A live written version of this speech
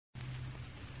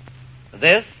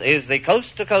This is the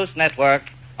coast-to-coast network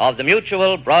of the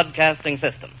Mutual Broadcasting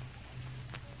System.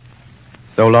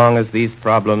 So long as these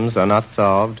problems are not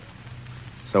solved,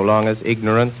 so long as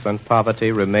ignorance and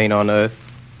poverty remain on earth,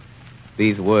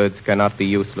 these words cannot be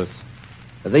useless.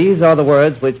 These are the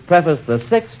words which preface the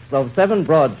 6th of 7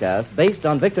 broadcasts based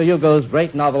on Victor Hugo's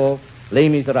great novel, Les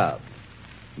Misérables.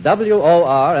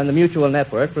 WOR and the Mutual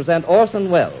Network present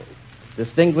Orson Welles,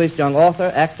 distinguished young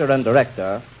author, actor, and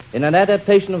director, in an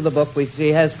adaptation of the book which he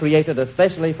has created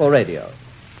especially for radio.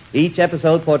 Each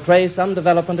episode portrays some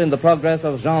development in the progress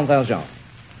of Jean Valjean,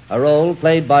 a role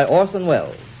played by Orson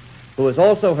Welles, who is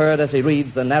also heard as he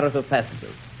reads the narrative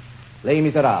passages. Les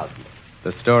Misérables.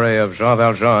 The story of Jean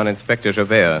Valjean and Inspector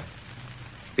Javert.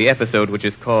 The episode which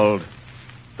is called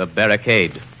The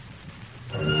Barricade.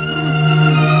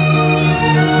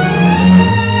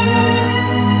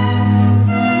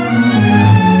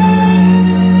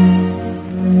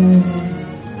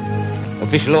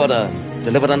 Official order,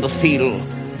 delivered under seal,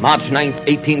 March 9th,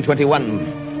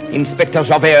 1821. Inspector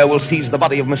Javert will seize the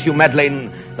body of Monsieur Madeleine,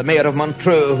 the mayor of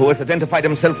Montreux, who has identified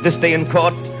himself this day in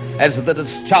court as the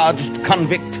discharged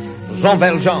convict, Jean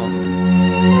Valjean.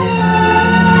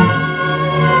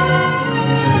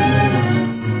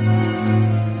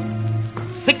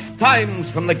 Six times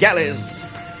from the galleys,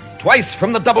 twice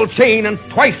from the double chain, and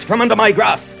twice from under my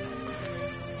grasp.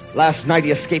 Last night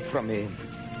he escaped from me.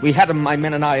 We had him, my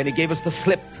men and I, and he gave us the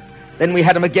slip. Then we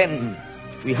had him again.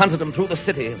 We hunted him through the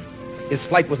city. His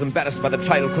flight was embarrassed by the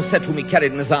child Cosette, whom he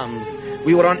carried in his arms.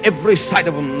 We were on every side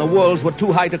of him. The walls were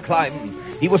too high to climb.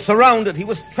 He was surrounded. He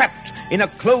was trapped in a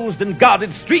closed and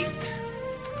guarded street.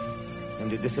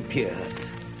 And he disappeared.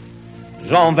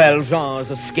 Jean Valjean has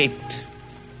escaped.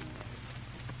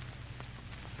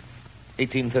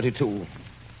 1832.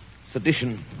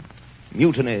 Sedition,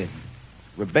 mutiny,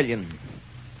 rebellion.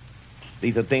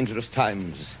 These are dangerous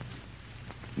times.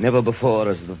 Never before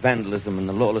has the vandalism and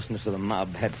the lawlessness of the mob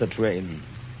had such reign.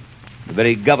 The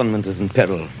very government is in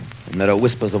peril, and there are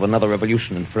whispers of another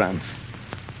revolution in France.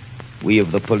 We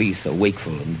of the police are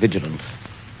wakeful and vigilant.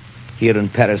 Here in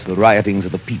Paris, the riotings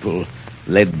of the people,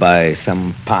 led by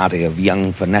some party of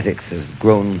young fanatics, has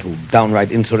grown to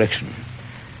downright insurrection.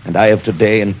 And I have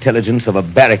today intelligence of a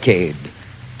barricade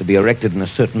to be erected in a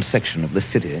certain section of the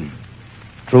city.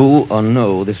 True or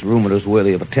no, this rumor is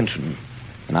worthy of attention,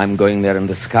 and I'm going there in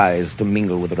disguise to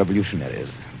mingle with the revolutionaries.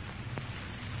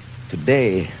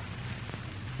 Today,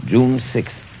 June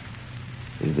 6th,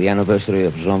 is the anniversary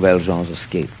of Jean Valjean's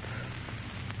escape.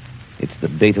 It's the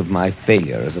date of my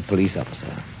failure as a police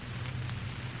officer.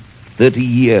 30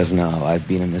 years now I've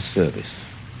been in this service.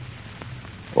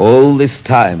 All this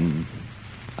time,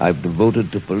 I've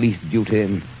devoted to police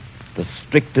duty the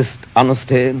strictest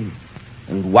honesty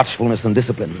and watchfulness and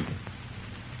discipline.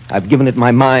 I've given it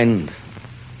my mind,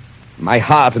 my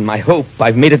heart, and my hope.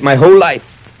 I've made it my whole life.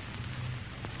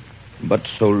 But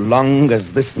so long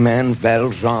as this man,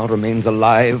 Valjean, remains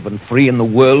alive and free in the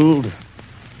world,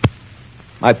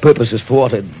 my purpose is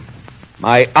thwarted.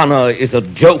 My honor is a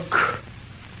joke.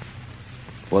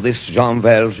 For this Jean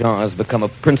Valjean has become a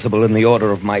principle in the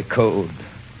order of my code.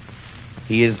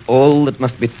 He is all that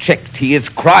must be checked. He is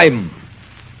crime.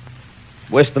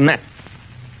 Worse than that,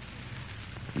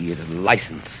 he is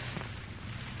license.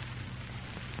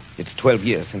 It's 12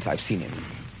 years since I've seen him.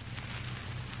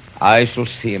 I shall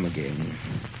see him again.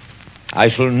 I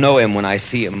shall know him when I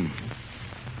see him.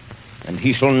 And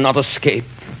he shall not escape.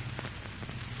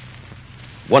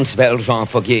 Once Valjean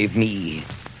forgave me,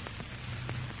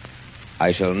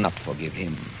 I shall not forgive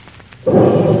him.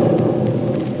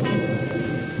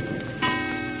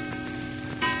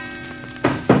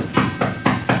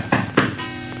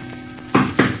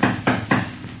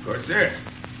 Cosette.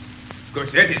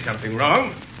 Cosette, is something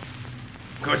wrong?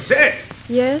 Cosette!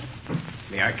 Yes?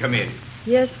 May I come in?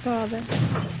 Yes, Father.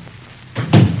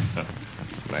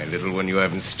 My little one, you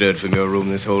haven't stirred from your room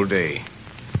this whole day.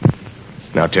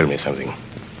 Now tell me something.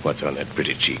 What's on that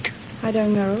pretty cheek? I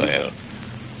don't know. Well,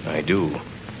 I do.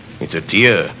 It's a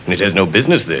tear, and it has no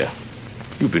business there.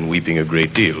 You've been weeping a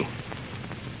great deal.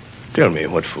 Tell me,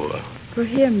 what for? For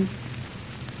him.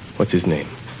 What's his name?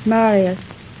 Marius.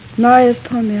 Marius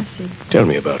Pontmercy. Tell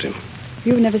me about him.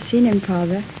 You've never seen him,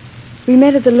 Father. We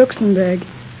met at the Luxembourg.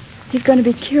 He's going to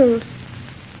be killed.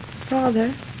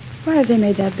 Father, why have they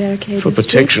made that barricade? For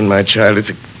protection, my child.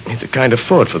 It's a kind of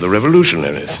fort for the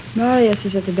revolutionaries. Marius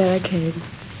is at the barricade.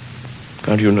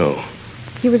 How do you know?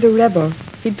 He was a rebel.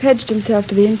 He pledged himself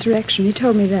to the insurrection. He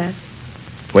told me that.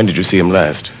 When did you see him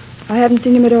last? I haven't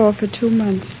seen him at all for 2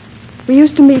 months. We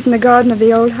used to meet in the garden of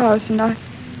the old house, and I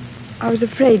was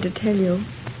afraid to tell you.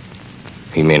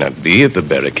 He may not be at the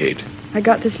barricade. I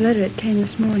got this letter. It came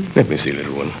this morning. Let me see,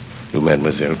 little one. To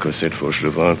Mademoiselle Cosette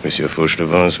Fauchelevent, Monsieur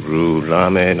Fauchelevent's Rue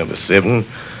Lame, number 7.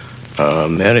 Our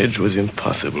marriage was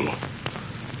impossible.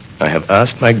 I have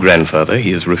asked my grandfather.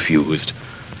 He has refused.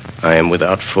 I am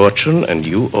without fortune, and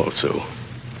you also.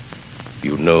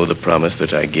 You know the promise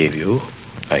that I gave you.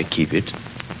 I keep it.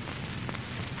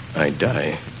 I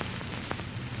die.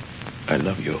 I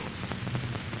love you.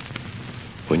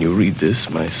 When you read this,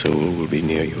 my soul will be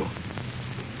near you.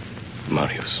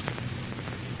 Marius.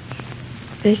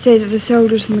 They say that the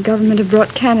soldiers from the government have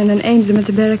brought cannon and aimed them at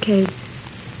the barricade.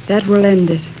 That will end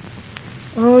it.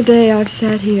 All day I've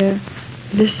sat here,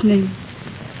 listening.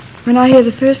 When I hear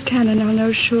the first cannon, I'll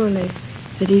know surely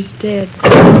that he's dead.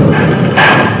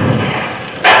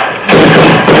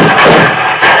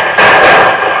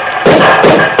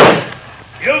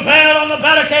 You there on the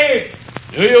barricade!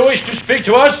 Do you wish to speak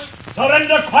to us?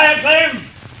 Surrender quietly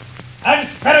and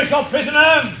spare your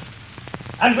prisoner,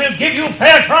 and we'll give you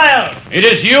fair trial. It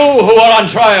is you who are on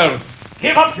trial.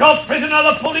 Give up your prisoner,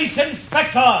 the police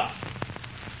inspector.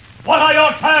 What are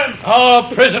your terms?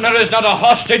 Our prisoner is not a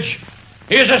hostage.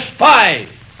 He is a spy.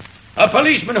 A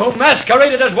policeman who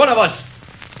masqueraded as one of us.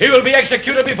 He will be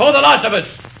executed before the last of us.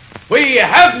 We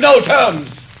have no terms.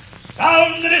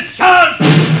 Sound the discharge!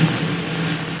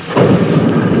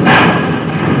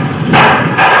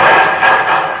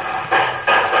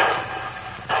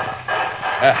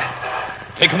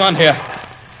 Take him on here.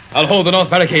 I'll hold the north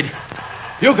barricade.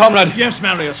 You, comrade. Yes,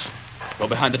 Marius. Go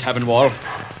behind the tavern wall.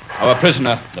 Our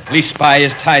prisoner, the police spy,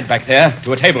 is tied back there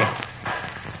to a table.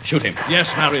 Shoot him. Yes,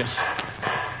 Marius.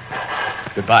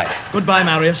 Goodbye. Goodbye,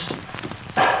 Marius.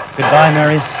 Goodbye,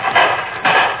 Marius.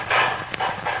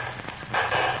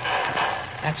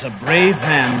 That's a brave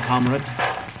man, comrade.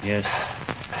 Yes,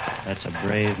 that's a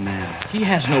brave man. He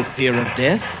has no fear of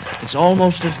death. It's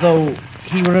almost as though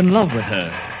he were in love with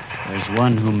her. There's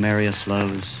one whom Marius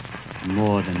loves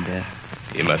more than death.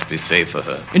 He must be safe for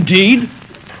her. Indeed?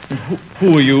 And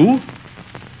who are you?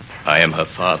 I am her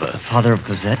father. The father of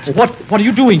Cosette? What are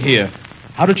you doing here?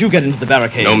 How did you get into the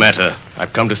barricade? No matter.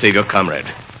 I've come to save your comrade.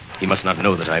 He must not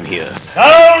know that I'm here.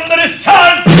 Sound the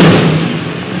discharge!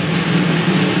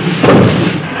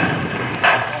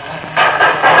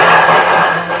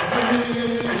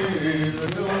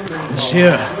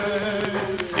 Monsieur.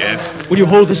 Yes? Will you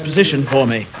hold this position for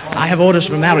me? I have orders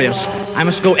from Marius. I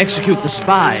must go execute the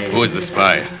spy. Who is the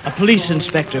spy? A police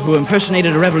inspector who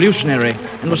impersonated a revolutionary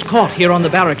and was caught here on the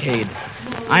barricade.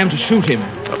 I am to shoot him.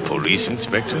 A police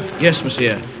inspector? Yes,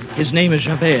 monsieur. His name is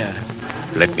Javert.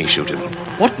 Let me shoot him.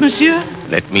 What, monsieur?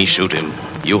 Let me shoot him.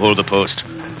 You hold the post.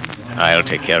 I'll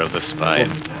take care of the spy.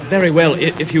 Very well,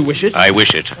 if you wish it. I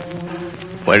wish it.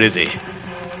 Where is he?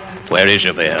 Where is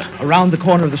Javert? Around the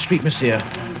corner of the street, monsieur.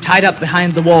 Tied up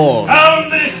behind the wall. Down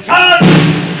the discharge!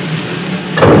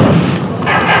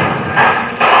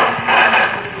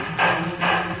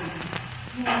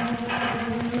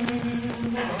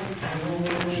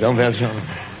 Jean Valjean.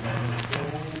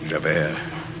 Javert.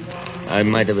 I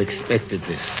might have expected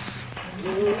this.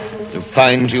 To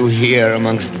find you here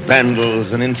amongst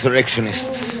vandals and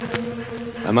insurrectionists.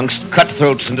 Amongst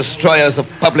cutthroats and destroyers of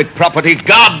public property.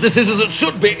 God, this is as it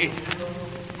should be.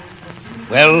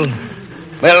 Well,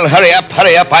 hurry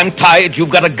up. I'm tied. You've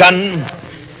got a gun.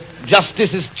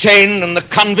 Justice is chained and the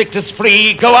convict is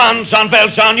free. Go on, Jean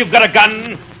Valjean, you've got a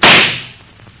gun.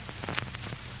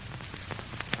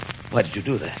 Why did you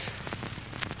do that?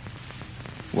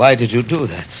 Why did you do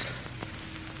that?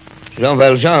 Jean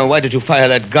Valjean, why did you fire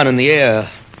that gun in the air?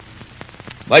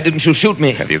 Why didn't you shoot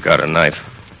me? Have you got a knife?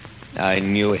 I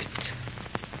knew it.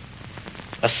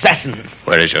 Assassin.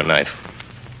 Where is your knife?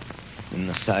 In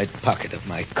the side pocket of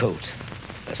my coat.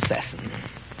 Assassin.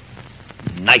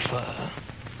 Knifer.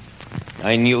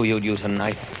 I knew you'd use a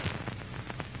knife.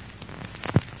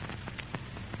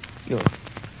 You're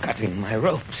cutting my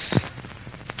ropes.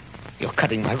 You're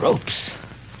cutting my ropes.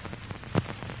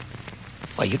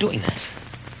 Why are you doing that?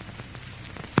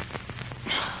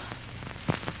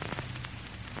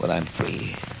 Well, I'm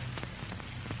free.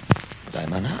 But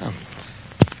I'm unarmed.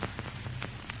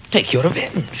 Take your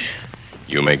revenge.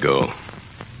 You may go.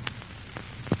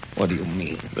 What do you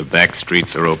mean? The back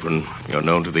streets are open. You're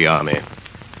known to the army.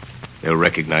 They'll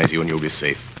recognize you and you'll be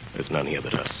safe. There's none here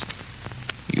but us.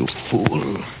 You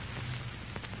fool.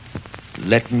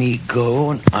 Let me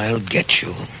go and I'll get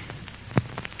you.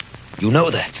 You know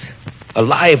that.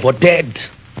 Alive or dead.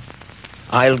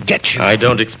 I'll get you. I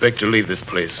don't expect to leave this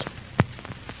place.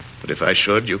 But if I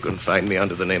should, you can find me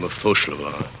under the name of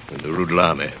Fauchelevent in the Rue de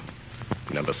l'Armée,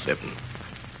 number 7.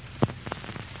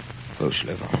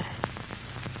 Fauchelevent.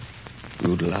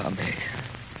 Rue de l'Armée.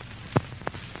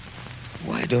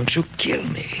 Why don't you kill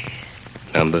me?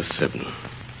 Number 7.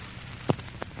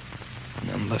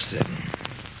 Number 7.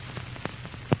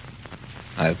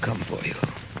 I'll come for you.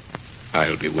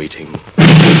 I'll be waiting.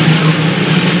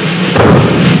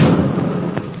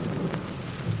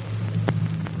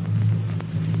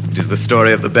 It is the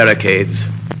story of the barricades.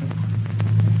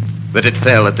 That it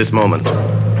fell at this moment.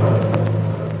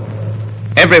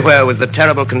 Everywhere was the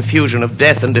terrible confusion of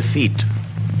death and defeat.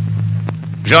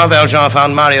 Jean Valjean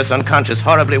found Marius unconscious,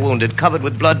 horribly wounded, covered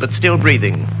with blood, but still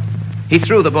breathing. He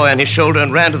threw the boy on his shoulder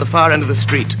and ran to the far end of the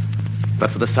street.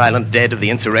 But for the silent dead of the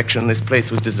insurrection, this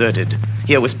place was deserted.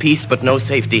 Here was peace, but no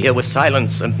safety. Here was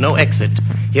silence and no exit.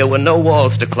 Here were no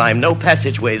walls to climb, no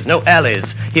passageways, no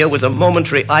alleys. Here was a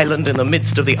momentary island in the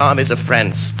midst of the armies of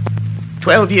France.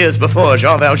 12 years before,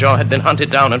 Jean Valjean had been hunted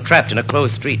down and trapped in a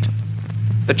closed street.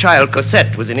 The child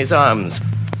Cosette was in his arms.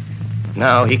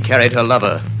 Now he carried her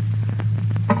lover.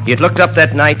 He had looked up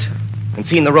that night and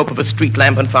seen the rope of a street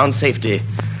lamp and found safety.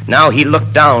 Now he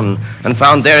looked down and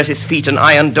found there at his feet an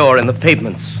iron door in the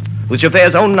pavements. With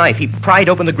Javert's own knife, he pried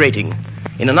open the grating.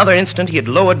 In another instant, he had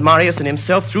lowered Marius and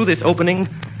himself through this opening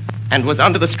and was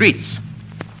under the streets.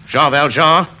 Jean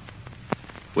Valjean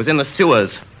was in the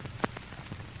sewers.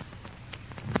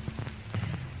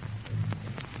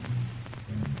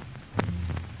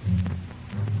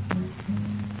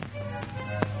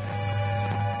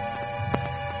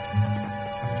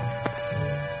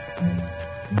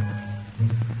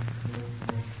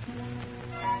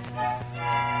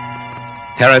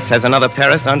 Paris has another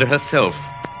Paris under herself.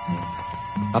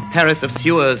 A Paris of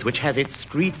sewers which has its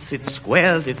streets, its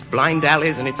squares, its blind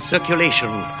alleys, and its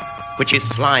circulation, which is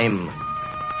slime.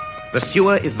 The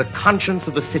sewer is the conscience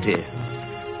of the city.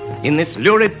 In this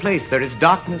lurid place there is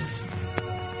darkness,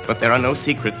 but there are no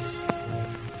secrets.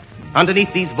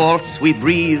 Underneath these vaults we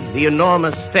breathe the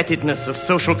enormous fetidness of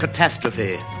social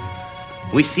catastrophe.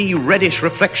 We see reddish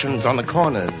reflections on the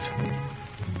corners.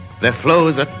 There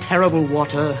flows a terrible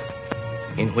water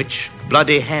in which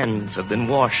bloody hands have been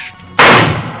washed.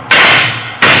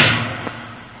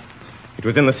 It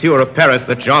was in the sewer of Paris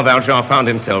that Jean Valjean found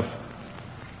himself.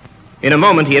 In a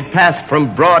moment he had passed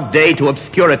from broad day to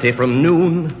obscurity, from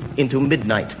noon into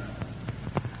midnight.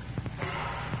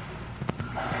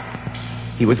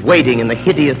 He was wading in the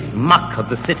hideous muck of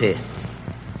the city.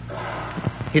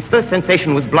 His first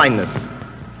sensation was blindness.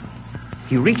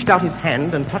 He reached out his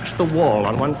hand and touched the wall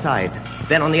on one side,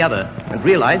 then on the other, and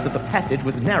realized that the passage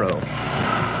was narrow.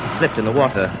 He slipped in the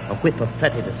water. A whip of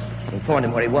fetidness informed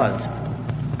him where he was.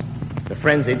 The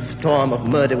frenzied storm of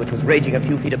murder which was raging a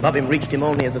few feet above him reached him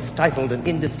only as a stifled and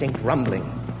indistinct rumbling.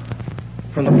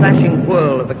 From the flashing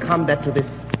whirl of the combat to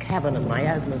this cavern of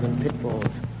miasmas and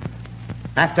pitfalls.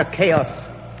 After chaos,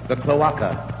 the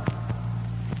cloaca.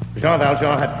 Jean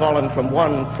Valjean had fallen from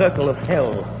one circle of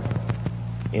hell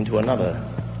into another.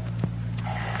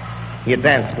 He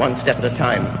advanced one step at a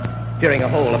time, fearing a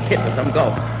hole, a pit, or some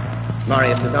gulf.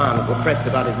 Marius's arms were pressed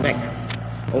about his neck.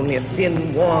 Only a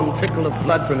thin, warm trickle of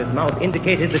blood from his mouth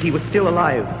indicated that he was still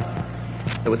alive.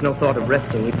 There was no thought of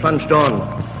resting. He plunged on,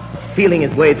 feeling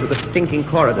his way through the stinking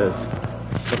corridors,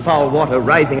 the foul water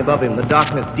rising above him, the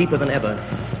darkness deeper than ever.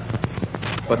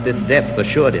 But this depth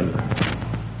assured him.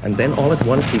 And then all at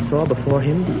once he saw before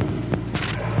him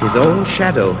his own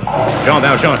shadow. Jean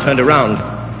Valjean turned around.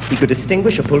 He could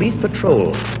distinguish a police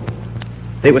patrol.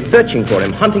 They were searching for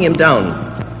him, hunting him down.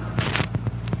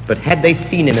 But had they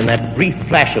seen him in that brief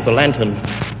flash of the lantern,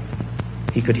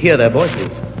 he could hear their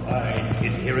voices. I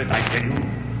did hear it, I tell you.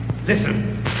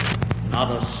 Listen.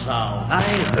 Not a sound. I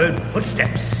heard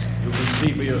footsteps. You can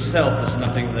see for yourself there's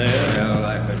nothing there. Well,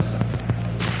 I heard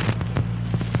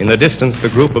something. In the distance, the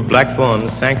group of black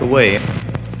forms sank away.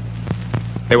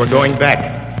 They were going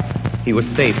back. He was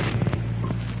safe.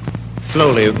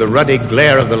 Slowly, as the ruddy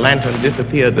glare of the lantern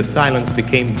disappeared, the silence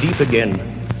became deep again,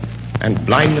 and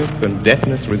blindness and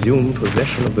deafness resumed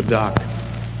possession of the dark.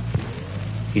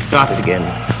 He started again.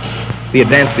 The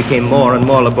advance became more and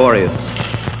more laborious.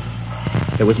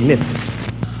 There was mist,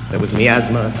 there was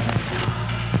miasma,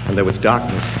 and there was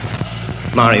darkness.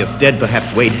 Marius, dead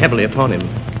perhaps, weighed heavily upon him.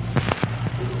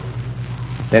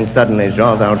 Then suddenly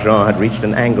Jean Valjean had reached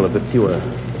an angle of the sewer,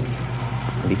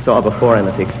 and he saw before him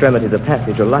at the extremity of the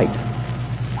passage a light.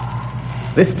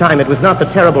 This time it was not the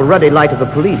terrible ruddy light of the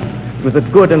police. It was a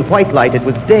good and white light. It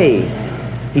was day.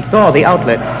 He saw the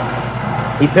outlet.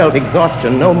 He felt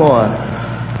exhaustion no more.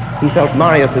 He felt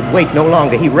Marius's weight no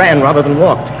longer. He ran rather than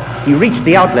walked. He reached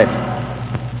the outlet.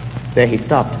 There he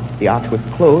stopped. The arch was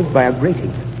closed by a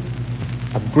grating.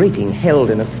 A grating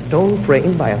held in a stone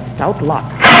frame by a stout lock.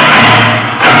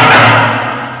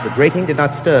 The grating did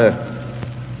not stir.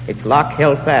 Its lock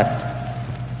held fast.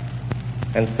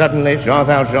 And suddenly Jean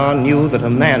Valjean knew that a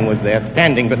man was there,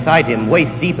 standing beside him,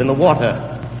 waist deep in the water.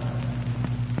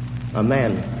 A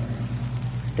man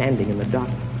standing in the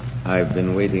darkness. I've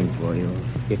been waiting for you.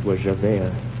 It was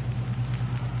Javert.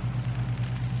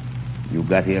 You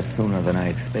got here sooner than I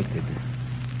expected.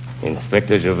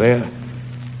 Inspector Javert?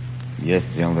 Yes,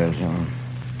 Jean Valjean.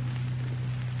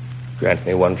 Grant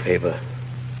me one favor.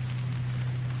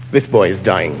 This boy is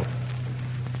dying.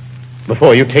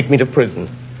 Before you take me to prison,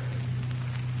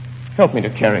 help me to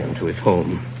carry him to his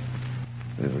home.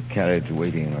 There's a carriage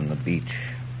waiting on the beach.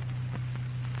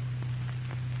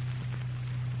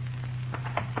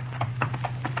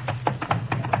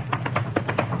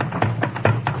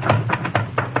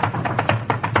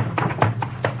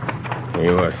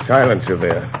 You are silent,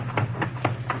 Javert.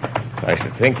 I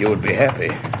should think you would be happy.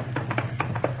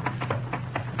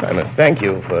 I must thank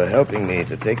you for helping me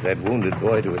to take that wounded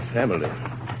boy to his family.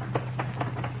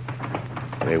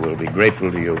 They will be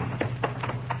grateful to you.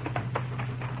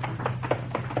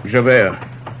 Javert.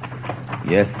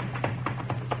 Yes?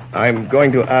 I'm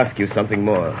going to ask you something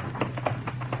more.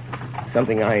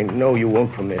 Something I know you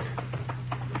won't permit.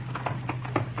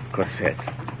 Cosette.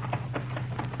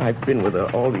 I've been with her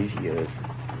all these years.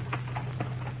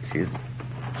 She's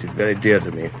very dear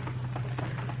to me.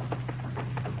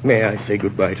 May I say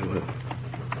goodbye to her?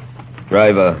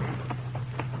 Driver.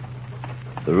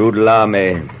 The Rue de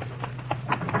l'Armée.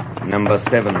 Number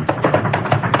 7.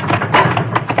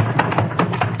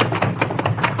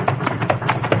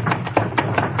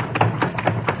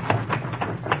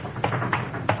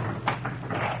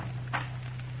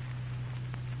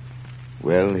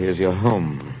 Well, here's your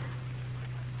home.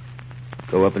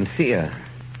 Go up and see her.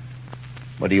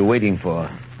 What are you waiting for?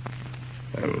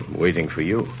 I'm waiting for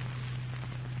you.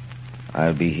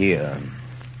 I'll be here,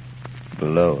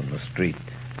 below in the street.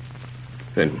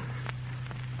 Then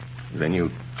you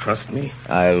trust me?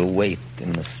 I'll wait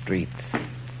in the street.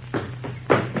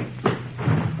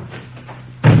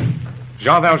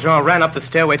 Jean Valjean ran up the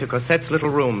stairway to Cosette's little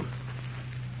room.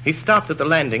 He stopped at the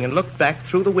landing and looked back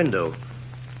through the window.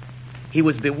 He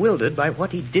was bewildered by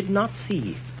what he did not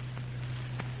see.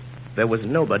 There was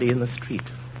nobody in the street.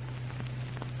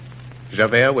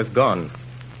 Javert was gone.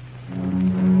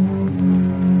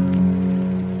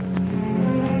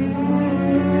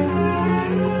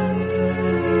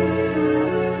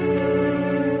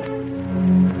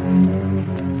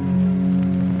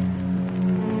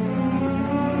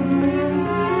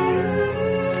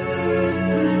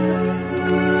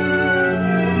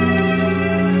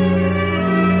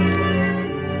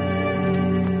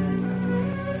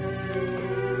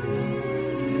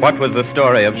 What was the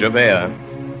story of Javert?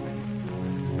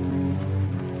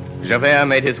 Javert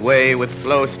made his way with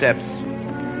slow steps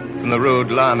from the Rue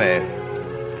de l'Armée.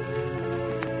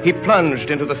 He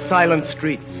plunged into the silent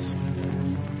streets.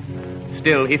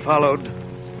 Still he followed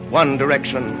one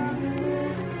direction.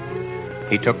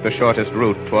 He took the shortest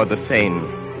route toward the Seine.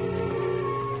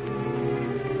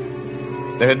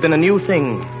 There had been a new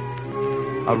thing,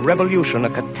 a revolution, a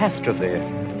catastrophe,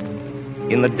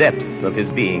 in the depths of his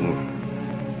being.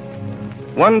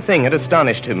 One thing had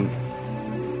astonished him,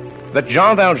 that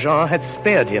Jean Valjean had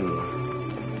spared him.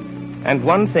 And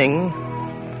one thing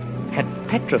had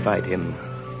petrified him,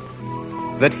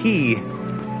 that he,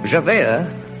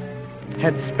 Javert,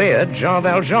 had spared Jean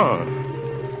Valjean.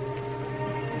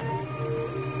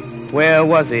 Where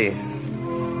was he?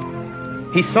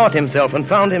 He sought himself and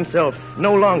found himself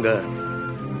no longer.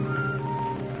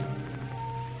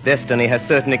 Destiny has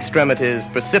certain extremities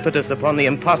precipitous upon the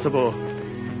impossible,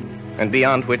 and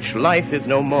beyond which life is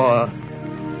no more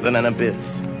than an abyss.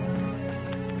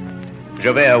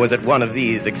 Javert was at one of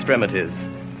these extremities.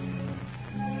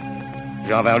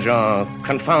 Jean Valjean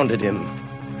confounded him.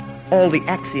 All the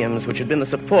axioms which had been the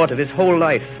support of his whole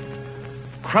life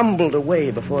crumbled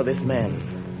away before this man.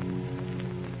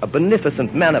 A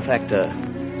beneficent malefactor,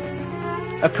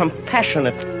 a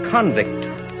compassionate convict,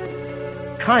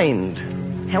 kind,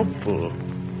 helpful,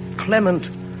 clement,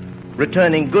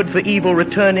 returning good for evil,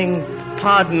 returning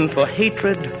pardon for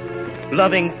hatred,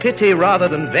 loving pity rather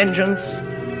than vengeance,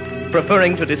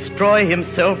 preferring to destroy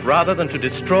himself rather than to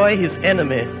destroy his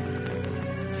enemy,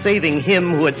 saving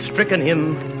him who had stricken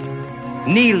him,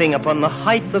 kneeling upon the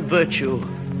height of virtue,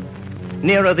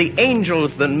 nearer the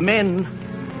angels than men.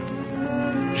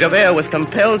 Javert was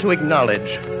compelled to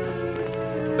acknowledge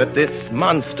that this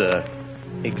monster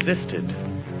existed.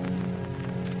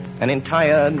 An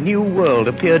entire new world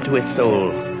appeared to his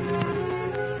soul.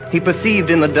 He perceived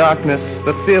in the darkness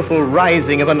the fearful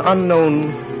rising of an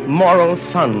unknown moral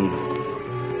sun.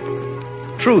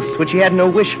 Truths which he had no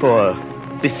wish for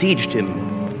besieged him.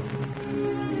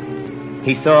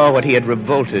 He saw what he had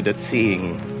revolted at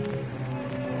seeing.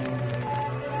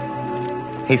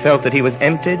 He felt that he was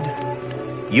emptied,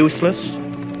 useless,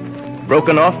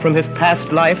 broken off from his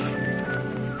past life,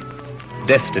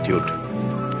 destitute.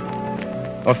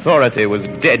 Authority was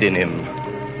dead in him.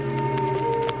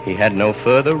 He had no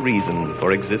further reason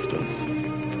for existence.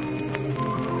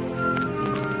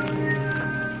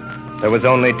 There was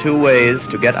only two ways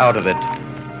to get out of it.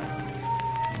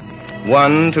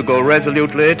 One, to go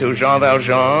resolutely to Jean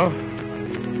Valjean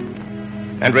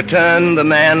and return the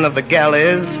man of the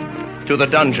galleys to the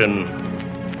dungeon.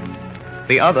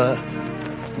 The other,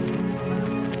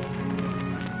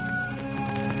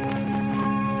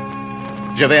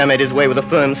 Javert made his way with a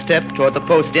firm step toward the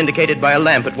post indicated by a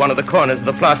lamp at one of the corners of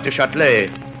the Place du Châtelet.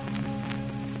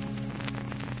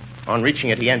 On reaching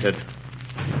it, he entered.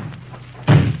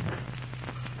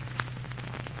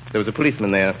 There was a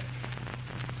policeman there.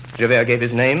 Javert gave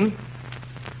his name,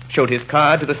 showed his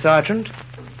card to the sergeant,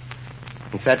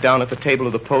 and sat down at the table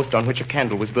of the post on which a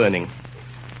candle was burning.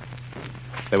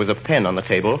 There was a pen on the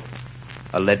table,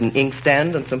 a leaden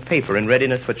inkstand, and some paper in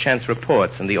readiness for chance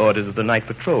reports and the orders of the night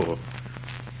patrol.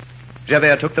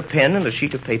 Javert took the pen and a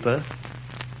sheet of paper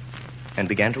and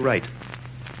began to write.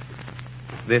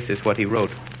 This is what he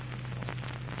wrote.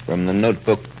 From the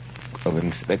notebook of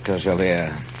Inspector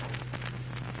Javert,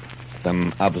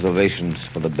 some observations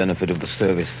for the benefit of the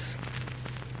service.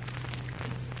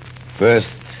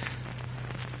 First,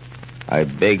 I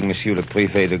beg Monsieur le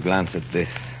Préfet to glance at this.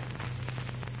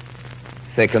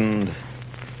 Second,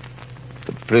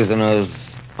 the prisoners,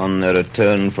 on their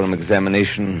return from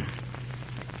examination,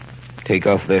 take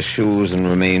off their shoes and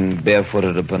remain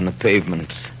barefooted upon the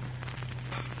pavement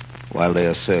while they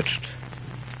are searched.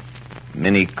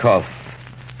 Many cough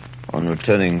on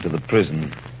returning to the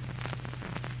prison.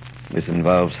 This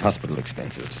involves hospital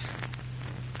expenses.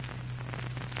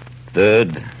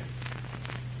 Third,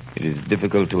 it is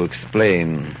difficult to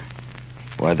explain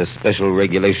why the special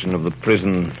regulation of the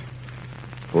prison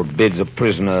forbids a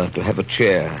prisoner to have a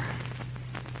chair,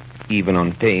 even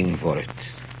on paying for it.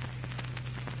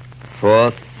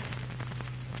 Fourth,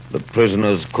 the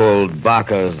prisoners called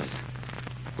barkers,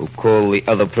 who call the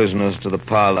other prisoners to the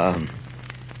parlor,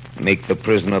 make the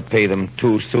prisoner pay them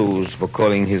 2 sous for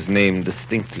calling his name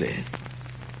distinctly.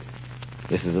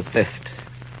 This is a theft.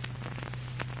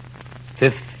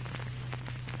 Fifth,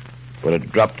 for a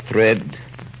dropped thread,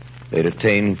 they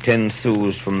retain 10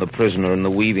 sous from the prisoner in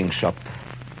the weaving shop.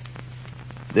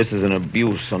 This is an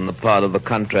abuse on the part of the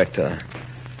contractor,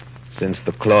 since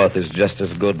the cloth is just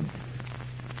as good.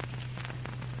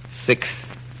 Sixth,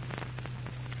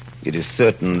 it is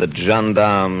certain that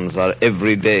gendarmes are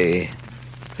every day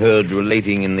heard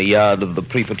relating in the yard of the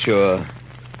prefecture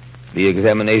the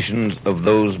examinations of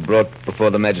those brought before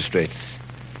the magistrates.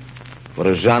 For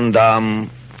a gendarme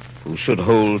who should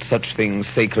hold such things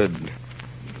sacred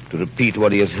to repeat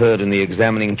what he has heard in the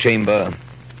examining chamber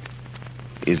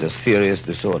is a serious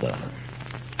disorder.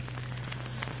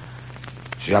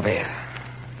 Javert,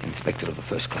 Inspector of the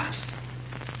First Class.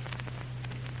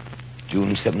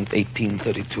 June 7th,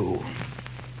 1832.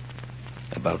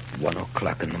 About 1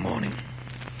 o'clock in the morning.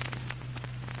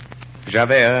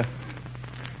 Javert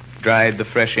dried the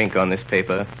fresh ink on this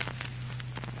paper,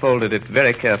 folded it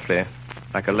very carefully,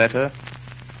 like a letter,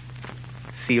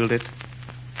 sealed it,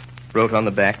 wrote on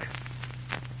the back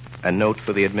a note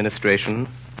for the administration,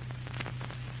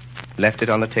 left it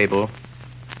on the table,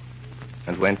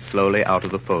 and went slowly out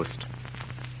of the post.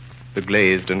 The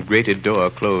glazed and grated door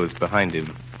closed behind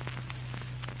him.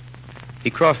 He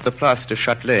crossed the Place du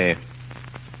Châtelet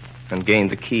and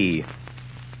gained the quay.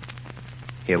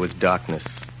 Here was darkness.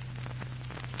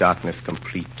 Darkness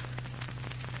complete.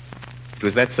 It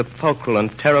was that sepulchral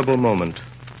and terrible moment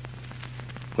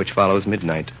which follows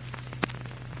midnight.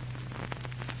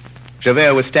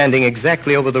 Javert was standing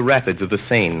exactly over the rapids of the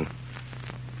Seine,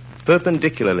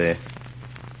 perpendicularly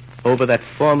over that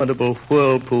formidable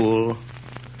whirlpool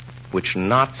which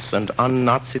knots and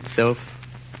unknots itself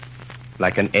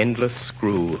like an endless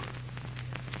screw.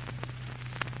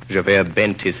 Javert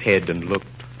bent his head and looked.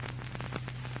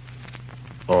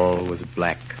 All was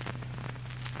black.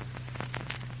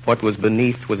 What was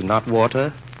beneath was not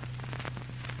water.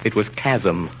 It was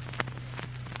chasm.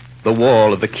 The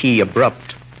wall of the quay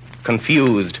abrupt,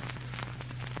 confused,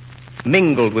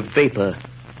 mingled with vapor,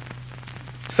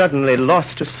 suddenly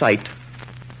lost to sight,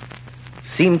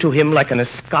 seemed to him like an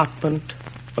escarpment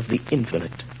of the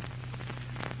infinite.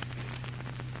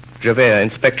 Javert,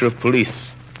 Inspector of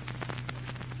Police,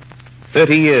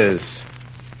 30 years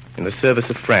in the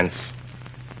service of France,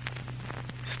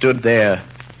 stood there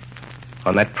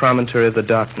on that promontory of the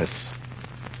darkness,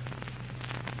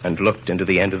 and looked into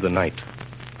the end of the night.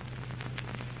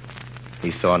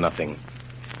 He saw nothing.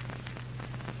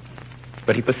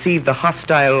 But he perceived the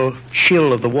hostile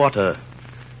chill of the water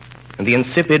and the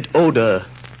insipid odor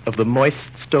of the moist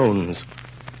stones.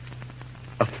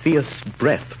 A fierce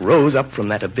breath rose up from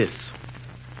that abyss.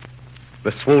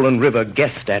 The swollen river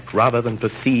guessed at rather than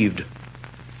perceived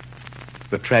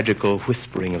the tragical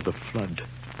whispering of the flood,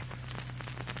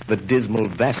 the dismal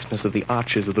vastness of the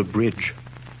arches of the bridge,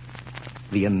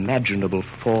 the imaginable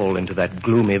fall into that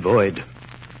gloomy void.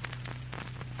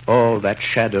 All that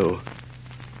shadow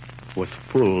was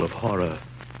full of horror.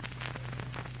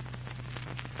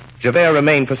 Javert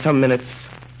remained for some minutes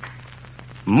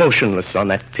motionless on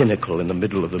that pinnacle in the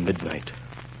middle of the midnight,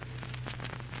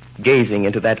 gazing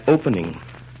into that opening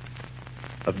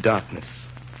of darkness.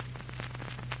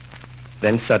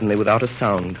 Then suddenly, without a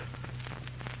sound,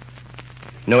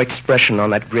 no expression on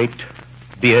that great,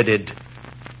 bearded,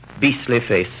 beastly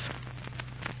face,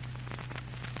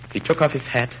 he took off his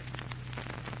hat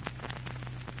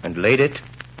and laid it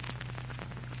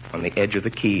on the edge of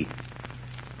the quay.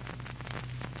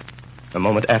 A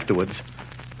moment afterwards,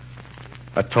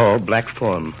 a tall black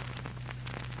form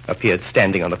appeared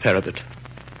standing on the parapet,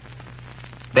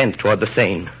 bent toward the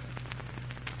Seine,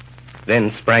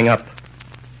 then sprang up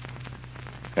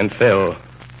and fell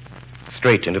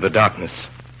straight into the darkness.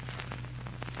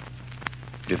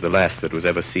 It is the last that was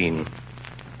ever seen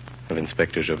of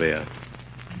Inspector Javert.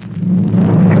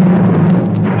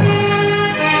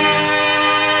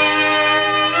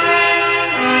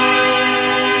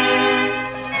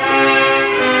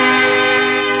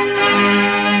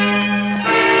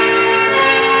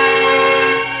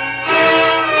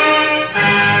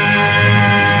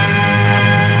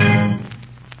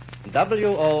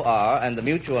 WOR and the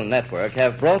Mutual Network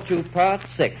have brought you Part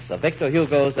 6 of Victor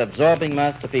Hugo's absorbing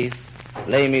masterpiece,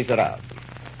 Les Misérables,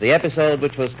 the episode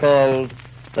which was called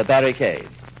The Barricade.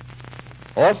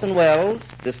 Orson Welles,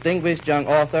 distinguished young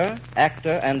author,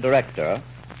 actor, and director,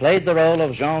 played the role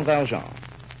of Jean Valjean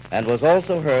and was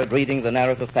also heard reading the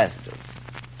narrative passages.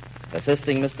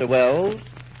 Assisting Mr. Welles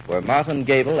were Martin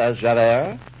Gabel as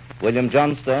Javert, William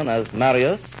Johnstone as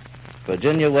Marius,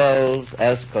 Virginia Wells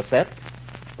as Cosette,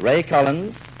 Ray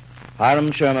Collins,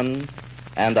 Hiram Sherman,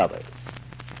 and others.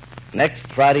 Next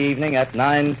Friday evening at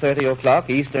 9:30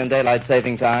 o'clock Eastern Daylight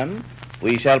Saving Time,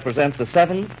 we shall present the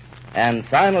 7th and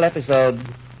final episode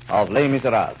of Les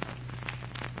Misérables.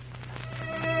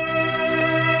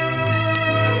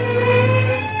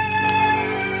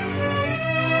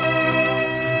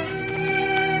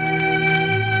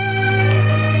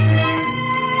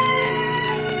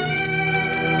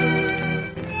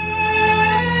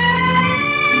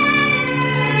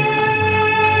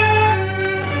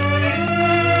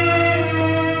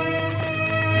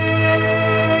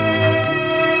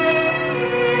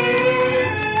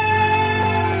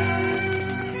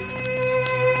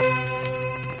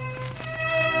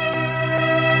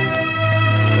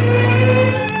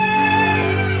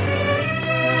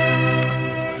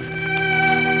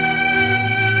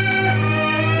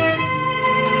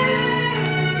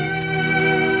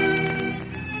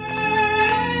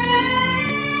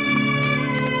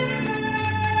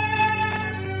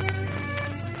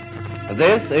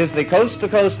 This is the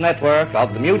Coast-to-Coast network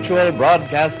of the Mutual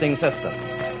Broadcasting System.